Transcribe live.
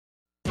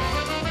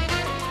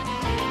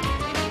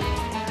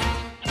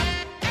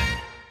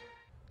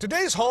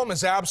Today's home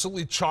is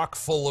absolutely chock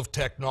full of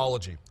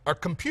technology. Our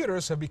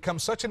computers have become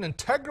such an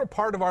integral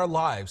part of our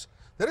lives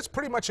that it's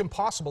pretty much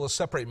impossible to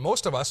separate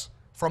most of us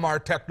from our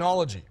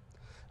technology.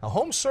 Now,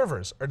 home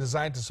servers are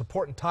designed to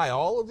support and tie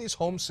all of these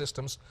home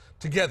systems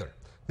together.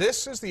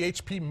 This is the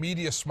HP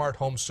Media Smart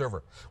Home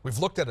Server. We've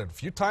looked at it a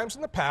few times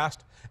in the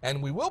past,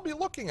 and we will be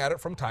looking at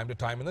it from time to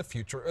time in the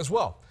future as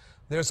well.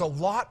 There's a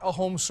lot a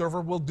home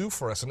server will do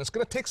for us, and it's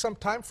going to take some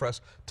time for us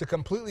to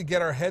completely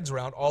get our heads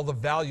around all the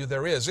value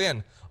there is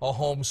in a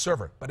home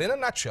server. But in a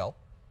nutshell,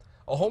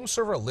 a home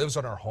server lives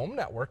on our home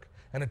network,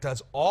 and it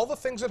does all the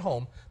things at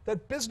home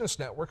that business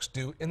networks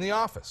do in the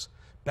office.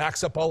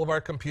 Backs up all of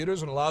our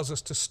computers and allows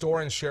us to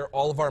store and share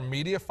all of our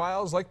media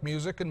files like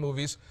music and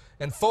movies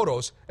and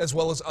photos, as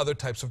well as other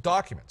types of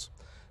documents.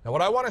 Now,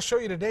 what I want to show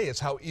you today is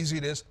how easy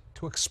it is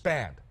to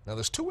expand. Now,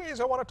 there's two ways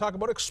I want to talk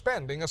about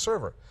expanding a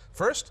server.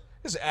 First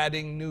is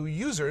adding new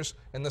users,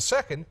 and the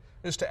second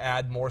is to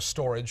add more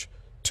storage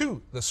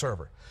to the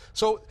server.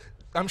 So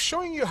I'm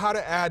showing you how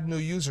to add new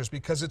users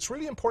because it's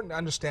really important to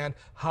understand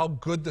how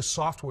good the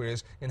software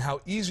is and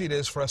how easy it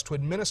is for us to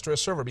administer a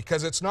server,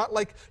 because it's not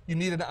like you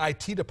need an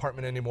IT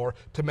department anymore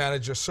to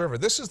manage your server.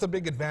 This is the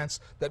big advance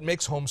that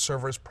makes home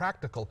servers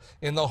practical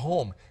in the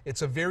home.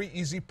 It's a very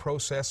easy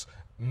process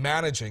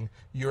managing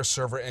your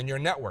server and your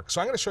network.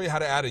 So I'm going to show you how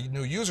to add a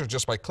new user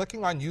just by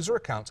clicking on user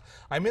accounts.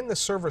 I'm in the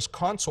server's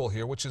console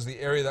here, which is the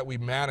area that we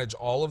manage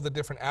all of the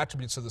different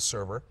attributes of the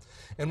server.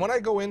 And when I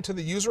go into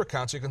the user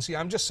accounts, you can see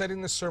I'm just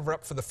setting this server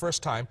up for the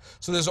first time.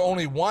 So there's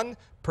only one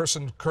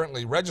person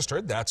currently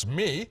registered, that's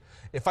me.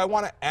 If I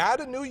want to add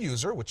a new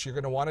user, which you're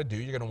going to want to do,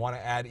 you're going to want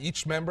to add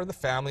each member of the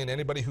family and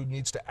anybody who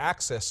needs to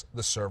access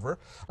the server.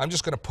 I'm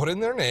just going to put in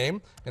their name,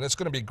 and it's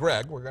going to be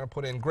Greg. We're going to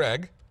put in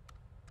Greg.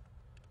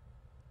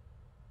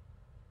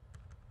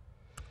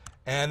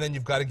 And then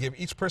you've got to give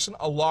each person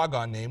a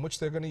logon name, which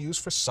they're going to use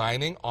for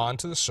signing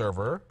onto the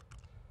server.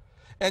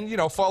 And, you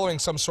know, following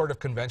some sort of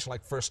convention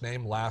like first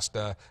name, last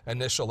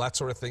initial, that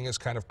sort of thing is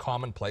kind of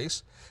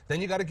commonplace.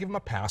 Then you got to give them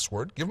a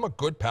password. Give them a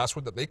good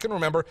password that they can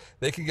remember.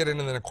 They can get in,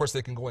 and then, of course,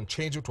 they can go and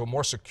change it to a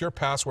more secure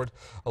password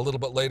a little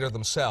bit later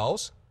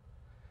themselves.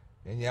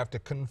 And you have to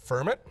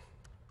confirm it.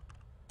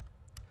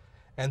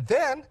 And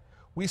then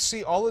we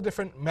see all the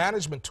different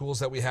management tools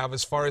that we have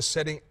as far as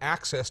setting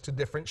access to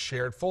different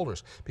shared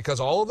folders, because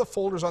all of the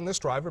folders on this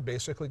drive are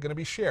basically going to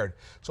be shared.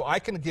 So I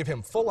can give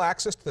him full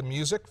access to the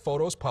music,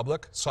 photos,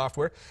 public,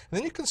 software. And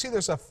then you can see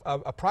there's a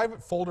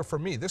private folder for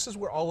me. This is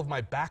where all of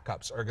my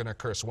backups are going to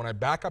occur. So when I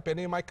back up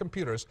any of my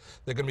computers,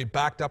 they're going to be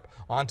backed up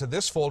onto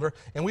this folder,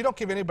 and we don't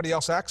give anybody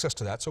else access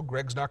to that. So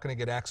Greg's not going to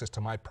get access to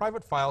my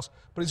private files,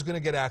 but he's going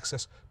to get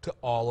access to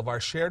all of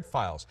our shared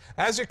files.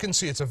 As you can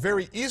see, it's a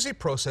very easy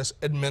process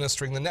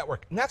administering the network.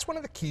 And that's one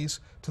of the keys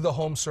to the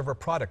home server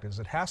product, is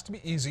it has to be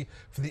easy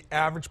for the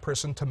average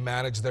person to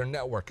manage their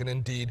network, and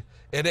indeed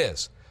it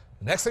is.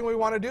 The next thing we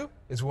want to do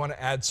is we want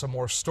to add some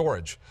more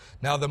storage.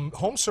 Now, the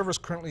home server is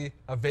currently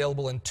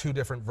available in two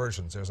different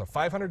versions. There's a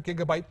 500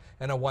 gigabyte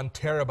and a 1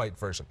 terabyte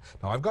version.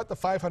 Now, I've got the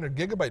 500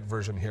 gigabyte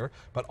version here,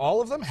 but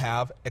all of them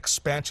have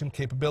expansion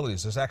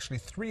capabilities. There's actually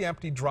 3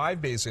 empty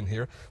drive bays in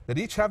here that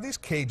each have these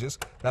cages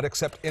that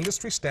accept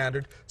industry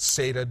standard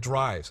SATA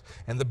drives.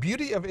 And the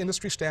beauty of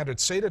industry standard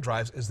SATA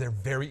drives is they're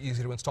very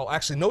easy to install.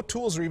 Actually, no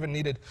tools are even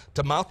needed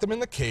to mount them in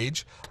the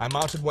cage. I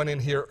mounted one in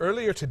here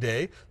earlier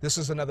today. This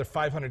is another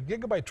 500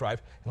 gigabyte drive.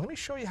 And let me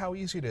show you how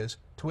easy it is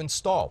to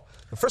install.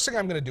 The first thing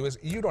I'm going to do is,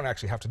 you don't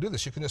actually have to do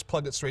this, you can just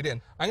plug it straight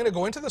in. I'm going to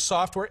go into the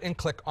software and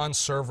click on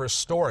server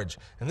storage.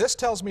 And this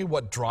tells me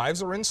what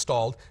drives are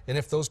installed and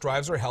if those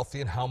drives are healthy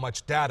and how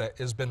much data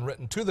has been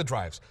written to the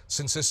drives.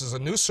 Since this is a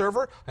new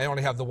server, I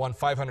only have the one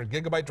 500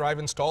 gigabyte drive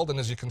installed, and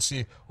as you can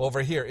see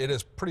over here, it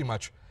is pretty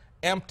much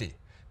empty.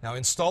 Now,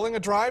 installing a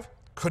drive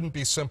couldn't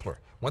be simpler.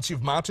 Once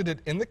you've mounted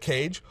it in the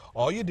cage,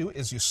 all you do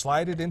is you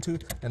slide it into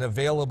an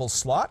available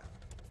slot,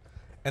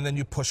 and then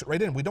you push it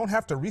right in. We don't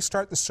have to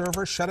restart the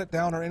server, shut it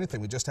down, or anything.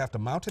 We just have to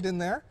mount it in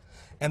there,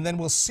 and then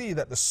we'll see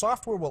that the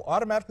software will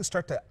automatically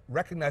start to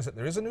recognize that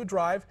there is a new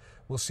drive.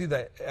 We'll see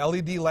the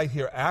LED light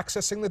here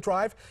accessing the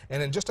drive,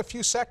 and in just a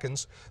few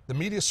seconds, the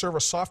media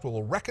server software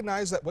will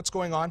recognize that what's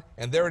going on,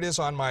 and there it is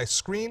on my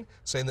screen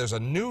saying there's a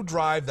new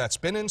drive that's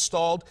been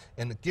installed,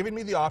 and giving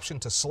me the option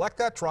to select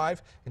that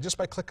drive, and just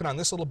by clicking on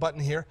this little button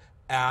here,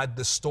 add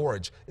the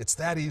storage. It's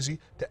that easy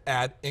to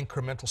add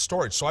incremental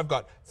storage. So I've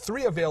got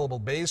 3 available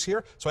bays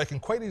here, so I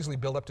can quite easily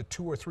build up to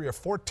 2 or 3 or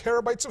 4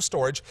 terabytes of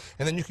storage,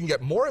 and then you can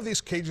get more of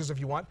these cages if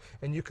you want,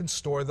 and you can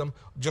store them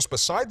just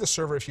beside the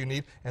server if you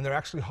need, and they're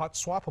actually hot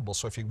swappable.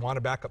 So if you want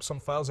to back up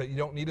some files that you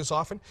don't need as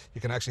often,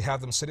 you can actually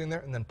have them sitting there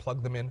and then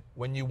plug them in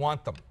when you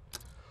want them.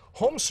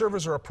 Home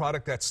servers are a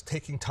product that's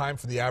taking time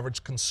for the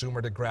average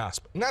consumer to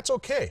grasp, and that's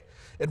okay.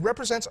 It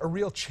represents a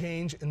real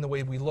change in the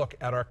way we look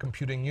at our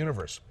computing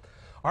universe.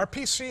 Our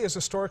PC has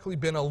historically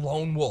been a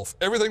lone wolf,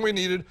 everything we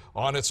needed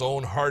on its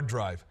own hard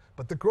drive.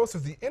 But the growth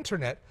of the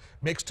internet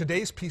makes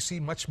today's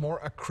PC much more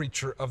a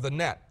creature of the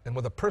net. And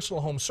with a personal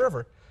home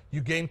server,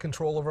 you gain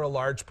control over a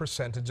large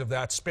percentage of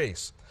that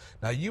space.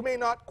 Now, you may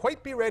not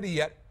quite be ready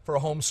yet for a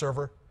home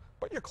server,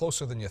 but you're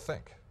closer than you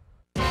think.